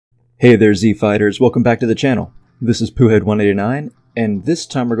Hey there Z-Fighters, welcome back to the channel. This is Poohead189, and this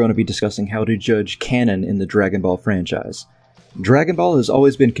time we're going to be discussing how to judge canon in the Dragon Ball franchise. Dragon Ball has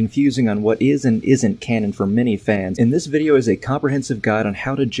always been confusing on what is and isn't canon for many fans, and this video is a comprehensive guide on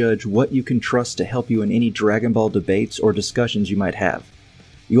how to judge what you can trust to help you in any Dragon Ball debates or discussions you might have.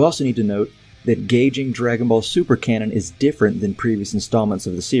 You also need to note that gauging Dragon Ball Super canon is different than previous installments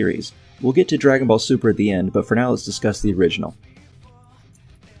of the series. We'll get to Dragon Ball Super at the end, but for now let's discuss the original.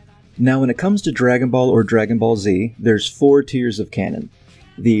 Now when it comes to Dragon Ball or Dragon Ball Z, there's 4 tiers of canon.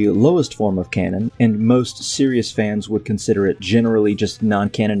 The lowest form of canon, and most serious fans would consider it generally just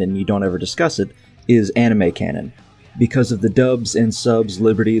non-canon and you don't ever discuss it, is anime canon, because of the dubs and subs,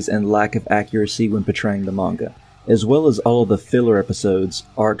 liberties, and lack of accuracy when portraying the manga, as well as all of the filler episodes,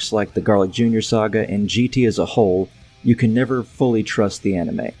 arcs like the Garlic Jr. saga, and GT as a whole. You can never fully trust the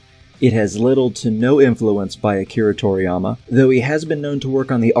anime. It has little to no influence by Akira Toriyama, though he has been known to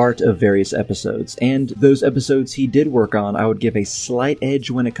work on the art of various episodes, and those episodes he did work on I would give a slight edge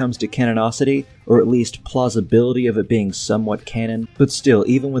when it comes to canonicity, or at least plausibility of it being somewhat canon, but still,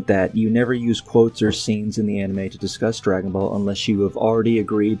 even with that, you never use quotes or scenes in the anime to discuss Dragon Ball unless you have already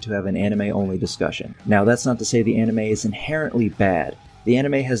agreed to have an anime-only discussion. Now that's not to say the anime is inherently bad. The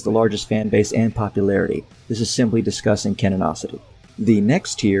anime has the largest fan base and popularity. This is simply discussing canonicity. The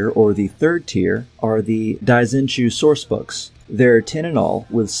next tier, or the third tier, are the Daizenshuu sourcebooks. There are 10 in all,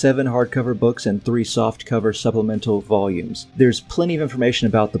 with 7 hardcover books and 3 softcover supplemental volumes. There's plenty of information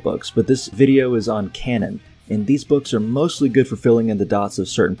about the books, but this video is on canon, and these books are mostly good for filling in the dots of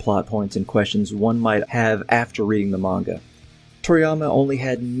certain plot points and questions one might have after reading the manga. Toriyama only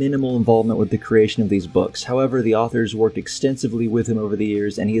had minimal involvement with the creation of these books, however the authors worked extensively with him over the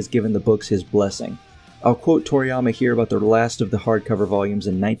years and he has given the books his blessing. I'll quote Toriyama here about the last of the hardcover volumes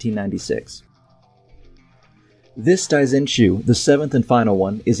in 1996. This Daizenshuu, the 7th and final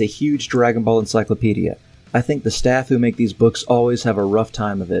one, is a huge Dragon Ball encyclopedia. I think the staff who make these books always have a rough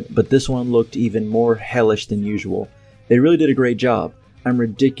time of it, but this one looked even more hellish than usual. They really did a great job. I'm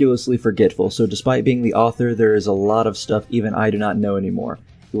ridiculously forgetful, so despite being the author, there is a lot of stuff even I do not know anymore.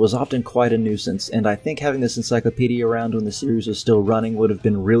 It was often quite a nuisance, and I think having this encyclopedia around when the series was still running would have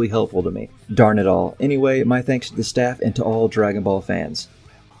been really helpful to me. Darn it all. Anyway, my thanks to the staff and to all Dragon Ball fans.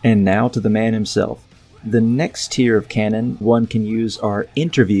 And now to the man himself. The next tier of canon one can use are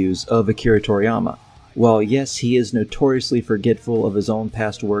interviews of Akira Toriyama. While yes, he is notoriously forgetful of his own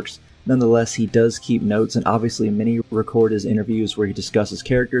past works, nonetheless he does keep notes, and obviously many record his interviews where he discusses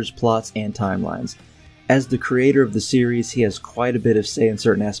characters, plots, and timelines. As the creator of the series, he has quite a bit of say in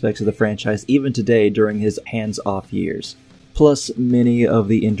certain aspects of the franchise even today during his hands-off years. Plus, many of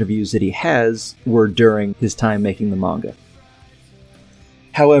the interviews that he has were during his time making the manga.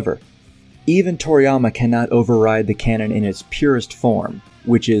 However, even Toriyama cannot override the canon in its purest form,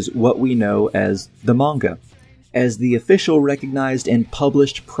 which is what we know as the manga. As the official, recognized, and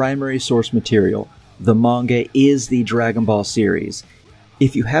published primary source material, the manga is the Dragon Ball series.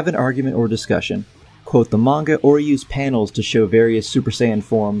 If you have an argument or discussion, quote the manga or use panels to show various Super Saiyan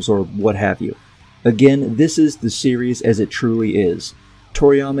forms or what have you. Again, this is the series as it truly is.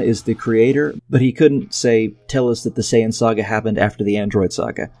 Toriyama is the creator, but he couldn't, say, tell us that the Saiyan saga happened after the Android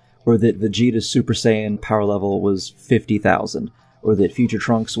saga, or that Vegeta's Super Saiyan power level was 50,000, or that Future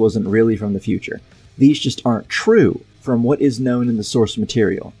Trunks wasn't really from the future. These just aren't true from what is known in the source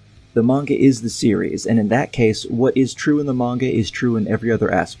material. The manga is the series, and in that case, what is true in the manga is true in every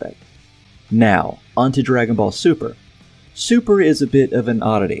other aspect. Now, onto Dragon Ball Super. Super is a bit of an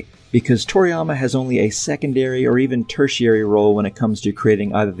oddity, because Toriyama has only a secondary or even tertiary role when it comes to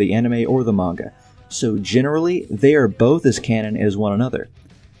creating either the anime or the manga, so generally, they are both as canon as one another.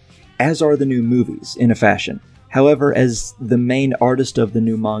 As are the new movies, in a fashion. However, as the main artist of the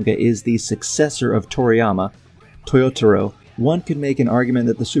new manga is the successor of Toriyama, Toyotaro, one could make an argument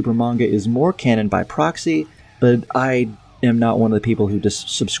that the Super manga is more canon by proxy, but I am not one of the people who just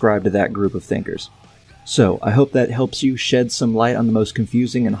subscribe to that group of thinkers. So, I hope that helps you shed some light on the most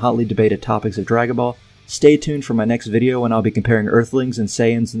confusing and hotly debated topics of Dragon Ball. Stay tuned for my next video when I'll be comparing Earthlings and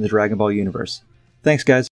Saiyans in the Dragon Ball universe. Thanks guys!